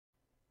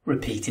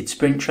Repeated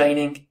sprint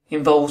training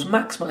involves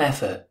maximal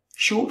effort,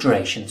 short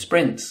duration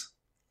sprints,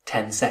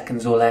 10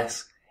 seconds or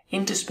less,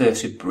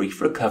 interspersed with brief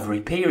recovery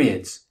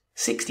periods,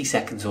 60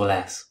 seconds or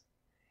less.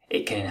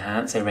 It can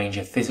enhance a range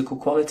of physical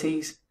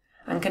qualities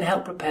and can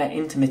help prepare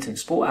intermittent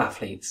sport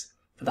athletes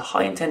for the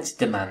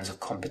high-intensity demands of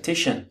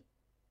competition.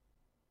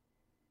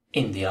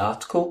 In the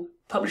article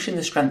published in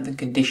the Strength and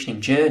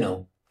Conditioning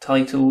Journal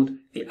titled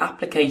The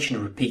Application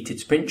of Repeated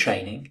Sprint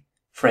Training,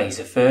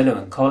 Fraser, Thurlow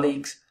and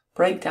colleagues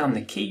break down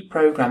the key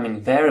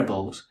programming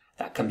variables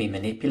that can be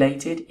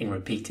manipulated in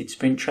repeated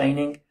sprint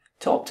training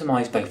to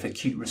optimize both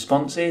acute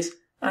responses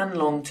and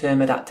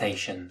long-term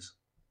adaptations.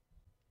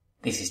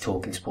 This is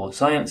Talking Sport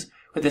Science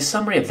with a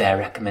summary of their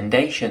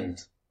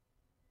recommendations.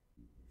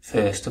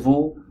 First of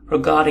all,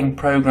 regarding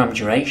program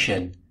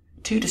duration,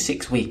 2 to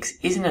 6 weeks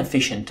is an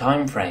efficient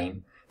time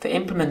frame for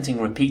implementing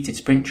repeated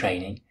sprint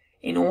training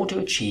in order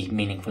to achieve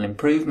meaningful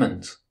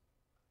improvements.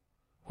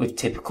 With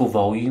typical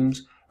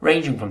volumes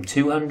ranging from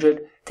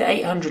 200 to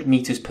 800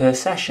 meters per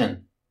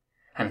session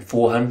and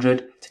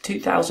 400 to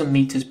 2000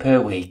 meters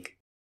per week.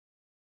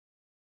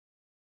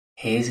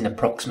 Here's an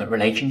approximate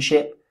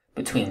relationship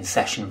between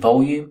session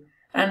volume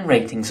and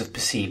ratings of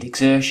perceived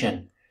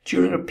exertion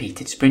during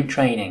repeated sprint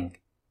training.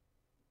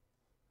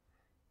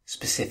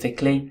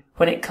 Specifically,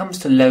 when it comes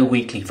to low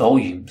weekly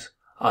volumes,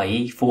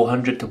 i.e.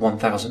 400 to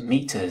 1000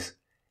 meters,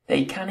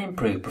 they can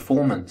improve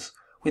performance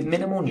with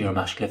minimal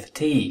neuromuscular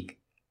fatigue,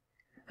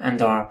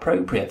 and are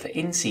appropriate for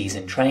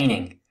in-season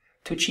training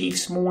to achieve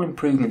small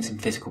improvements in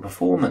physical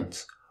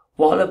performance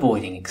while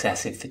avoiding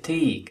excessive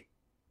fatigue.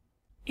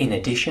 In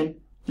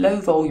addition, low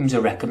volumes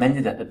are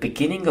recommended at the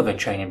beginning of a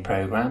training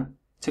program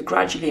to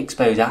gradually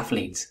expose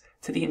athletes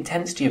to the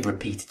intensity of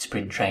repeated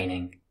sprint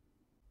training,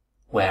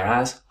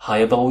 whereas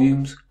higher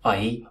volumes,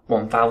 i.e.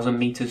 1000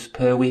 meters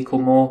per week or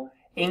more,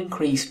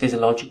 increase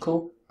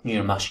physiological,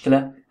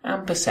 neuromuscular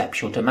and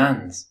perceptual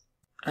demands,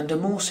 and are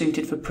more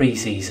suited for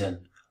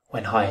pre-season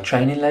when higher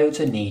training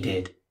loads are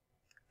needed.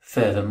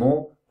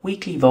 Furthermore,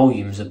 weekly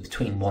volumes of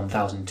between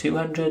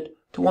 1200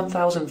 to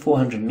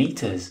 1400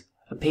 meters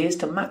appears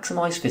to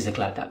maximize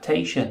physical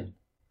adaptation.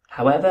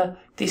 However,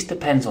 this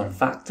depends on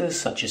factors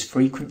such as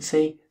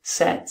frequency,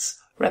 sets,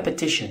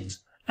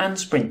 repetitions, and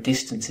sprint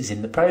distances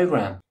in the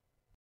program.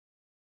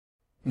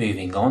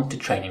 Moving on to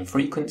training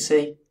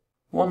frequency,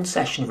 1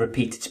 session of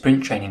repeated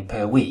sprint training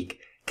per week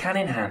can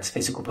enhance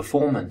physical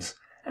performance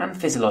and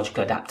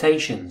physiological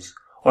adaptations,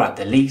 or at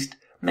the least,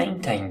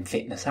 maintain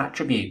fitness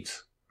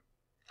attributes.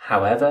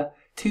 However,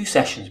 2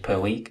 sessions per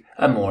week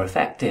are more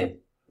effective,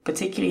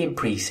 particularly in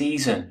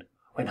pre-season,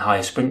 when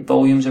higher sprint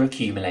volumes are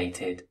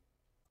accumulated.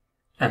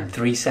 And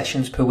 3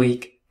 sessions per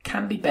week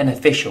can be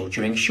beneficial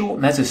during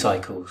short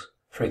mesocycles.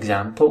 For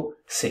example,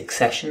 6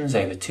 sessions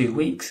over 2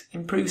 weeks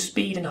improve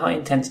speed and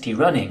high-intensity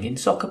running in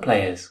soccer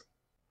players.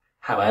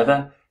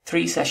 However,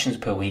 3 sessions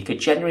per week are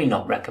generally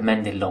not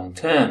recommended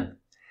long-term,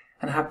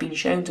 and have been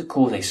shown to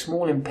cause a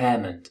small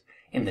impairment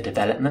in the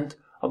development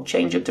of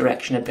change of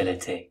direction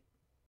ability.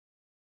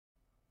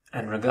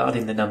 And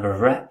regarding the number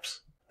of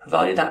reps,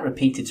 provided that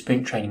repeated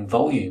sprint training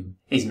volume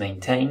is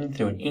maintained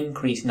through an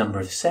increased number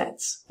of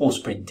sets or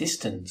sprint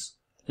distance,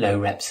 low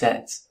rep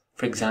sets,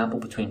 for example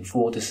between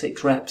 4 to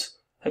 6 reps,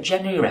 are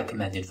generally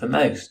recommended for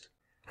most,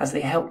 as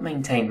they help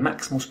maintain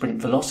maximal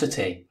sprint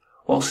velocity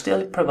while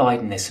still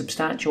providing a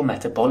substantial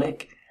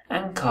metabolic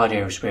and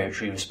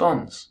cardiorespiratory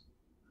response.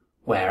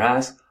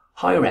 Whereas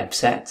high rep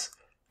sets,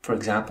 for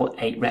example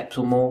 8 reps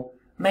or more,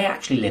 may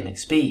actually limit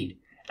speed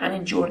and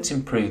endurance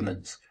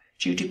improvements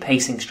due to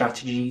pacing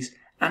strategies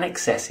and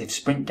excessive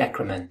sprint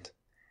decrement.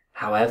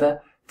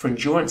 However, for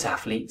endurance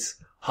athletes,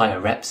 higher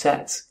rep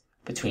sets,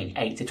 between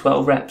 8 to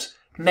 12 reps,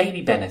 may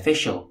be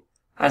beneficial,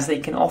 as they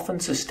can often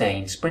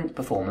sustain sprint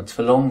performance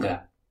for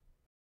longer.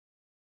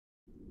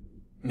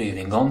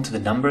 Moving on to the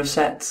number of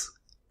sets.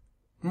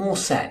 More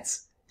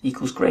sets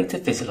equals greater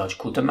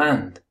physiological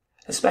demand,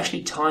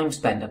 especially time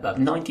spent above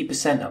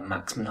 90% of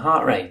maximum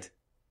heart rate.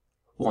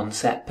 1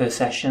 set per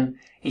session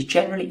is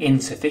generally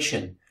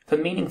insufficient for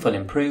meaningful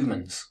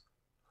improvements,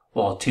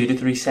 while 2 to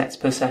 3 sets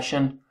per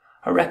session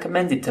are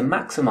recommended to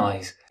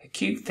maximize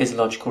acute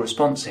physiological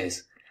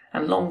responses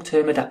and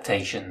long-term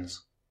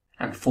adaptations,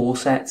 and 4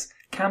 sets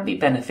can be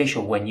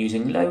beneficial when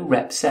using low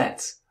rep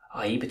sets,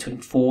 i.e. between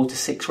 4 to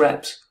 6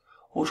 reps,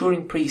 or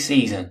during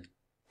pre-season,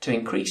 to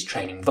increase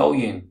training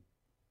volume.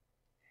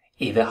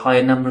 Either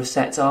higher number of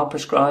sets are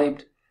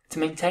prescribed to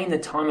maintain the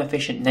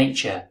time-efficient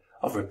nature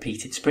of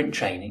repeated sprint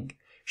training.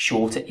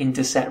 Shorter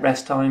inter-set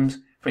rest times,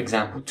 for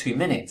example 2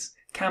 minutes,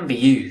 can be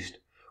used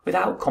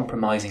without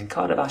compromising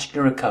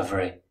cardiovascular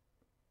recovery.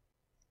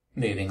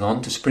 Moving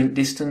on to sprint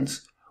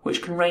distance,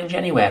 which can range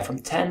anywhere from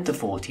 10 to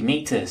 40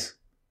 meters.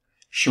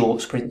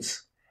 Short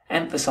sprints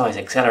emphasize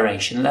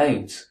acceleration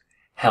loads,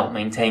 help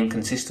maintain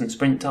consistent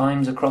sprint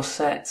times across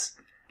sets,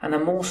 and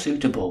are more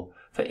suitable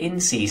for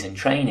in-season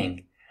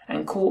training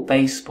and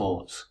court-based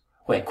sports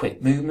where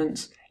quick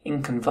movements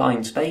in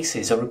confined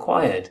spaces are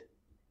required,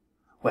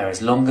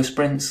 whereas longer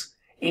sprints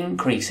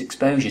increase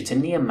exposure to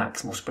near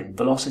maximal sprint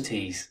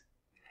velocities,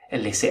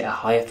 elicit a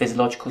higher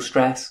physiological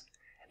stress,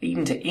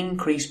 leading to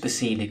increased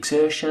perceived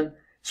exertion,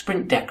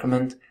 sprint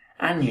decrement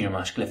and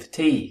neuromuscular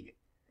fatigue,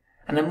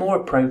 and are more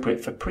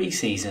appropriate for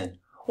pre-season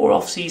or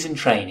off-season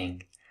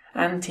training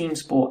and team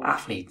sport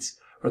athletes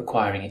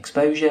requiring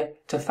exposure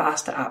to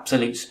faster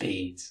absolute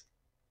speeds.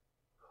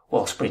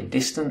 While sprint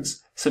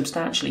distance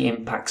substantially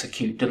impacts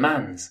acute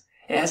demands,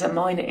 it has a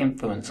minor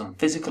influence on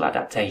physical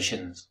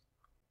adaptations.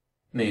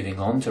 Moving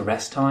on to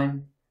rest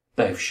time,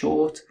 both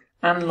short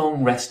and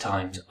long rest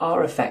times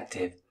are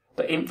effective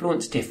but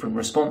influence different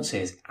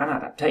responses and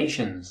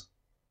adaptations.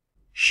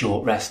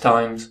 Short rest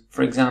times,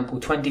 for example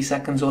 20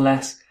 seconds or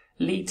less,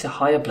 lead to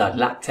higher blood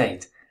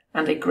lactate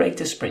and a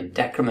greater sprint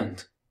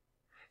decrement.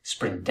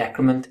 Sprint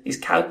decrement is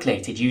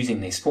calculated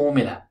using this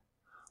formula,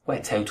 where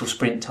total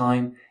sprint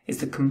time is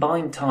the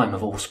combined time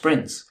of all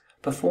sprints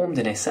performed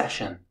in a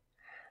session,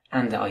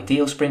 and the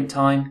ideal sprint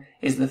time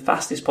is the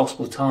fastest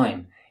possible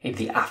time if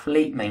the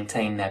athlete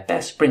maintained their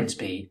best sprint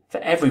speed for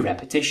every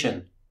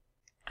repetition.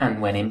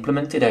 And when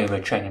implemented over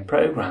a training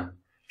program,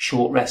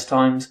 short rest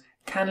times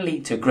can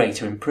lead to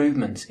greater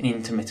improvements in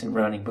intermittent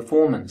running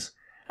performance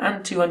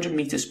and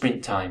 200-meter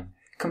sprint time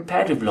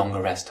compared with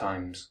longer rest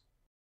times.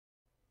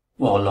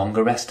 While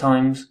longer rest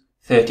times,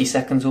 30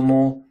 seconds or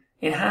more,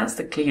 enhance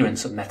the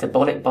clearance of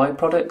metabolic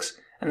byproducts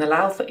and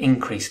allow for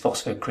increased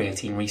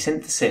phosphocreatine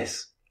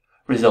resynthesis,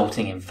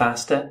 resulting in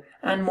faster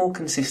and more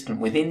consistent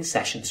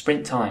within-session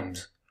sprint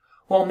times,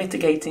 while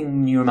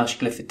mitigating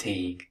neuromuscular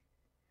fatigue.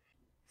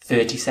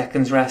 30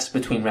 seconds rest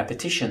between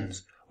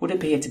repetitions would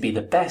appear to be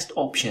the best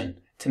option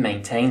to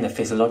maintain the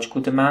physiological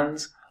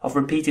demands of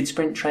repeated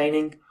sprint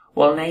training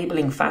while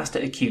enabling faster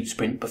acute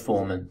sprint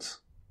performance.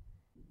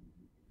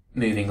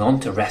 Moving on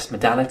to rest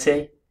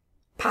modality,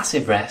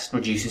 passive rest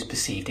reduces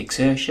perceived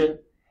exertion,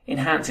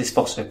 enhances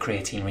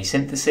phosphocreatine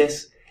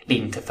resynthesis,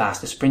 leading to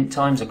faster sprint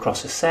times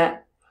across a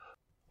set,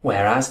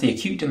 whereas the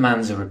acute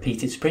demands of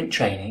repeated sprint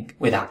training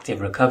with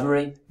active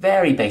recovery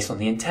vary based on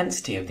the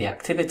intensity of the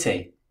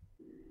activity.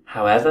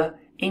 However,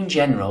 in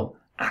general,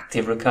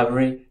 active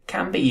recovery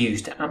can be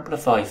used to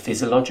amplify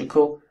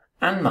physiological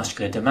and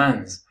muscular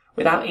demands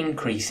without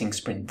increasing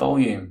sprint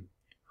volume,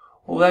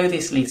 although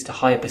this leads to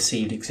higher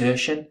perceived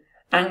exertion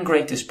and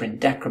greater sprint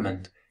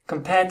decrement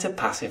compared to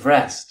passive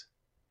rest.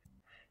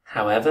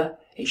 However,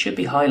 it should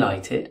be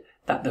highlighted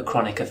that the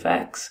chronic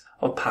effects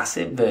of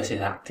passive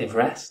versus active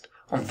rest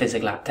on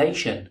physical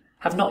adaptation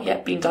have not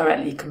yet been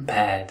directly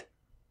compared.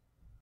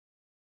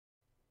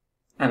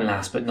 And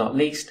last but not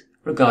least,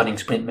 regarding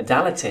sprint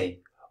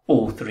modality,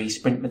 all three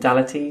sprint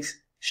modalities,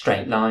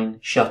 straight line,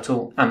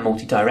 shuttle and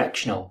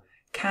multidirectional,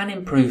 can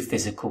improve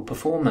physical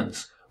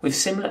performance with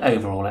similar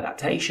overall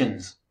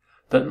adaptations,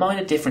 but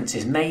minor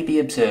differences may be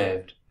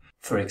observed.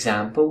 For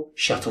example,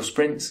 shuttle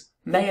sprints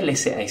may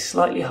elicit a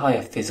slightly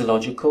higher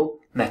physiological,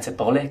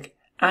 metabolic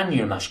and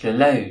neuromuscular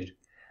load,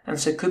 and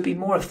so could be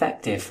more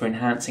effective for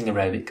enhancing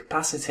aerobic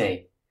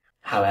capacity.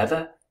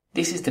 However,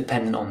 this is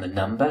dependent on the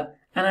number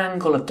and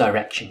angle of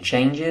direction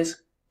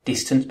changes,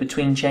 distance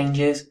between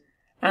changes,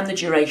 and the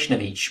duration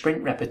of each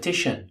sprint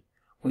repetition,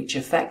 which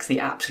affects the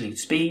absolute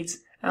speeds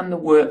and the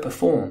work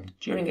performed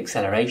during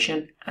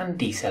acceleration and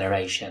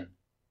deceleration.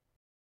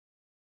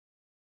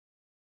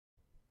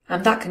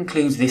 And that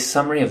concludes this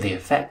summary of the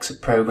effects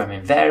of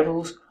programming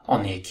variables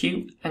on the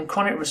acute and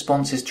chronic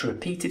responses to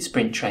repeated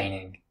sprint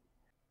training.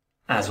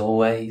 As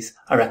always,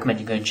 I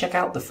recommend you go and check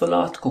out the full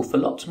article for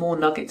lots more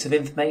nuggets of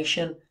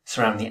information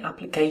surrounding the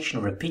application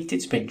of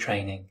repeated sprint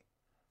training.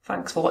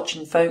 Thanks for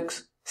watching,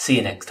 folks. See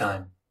you next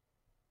time.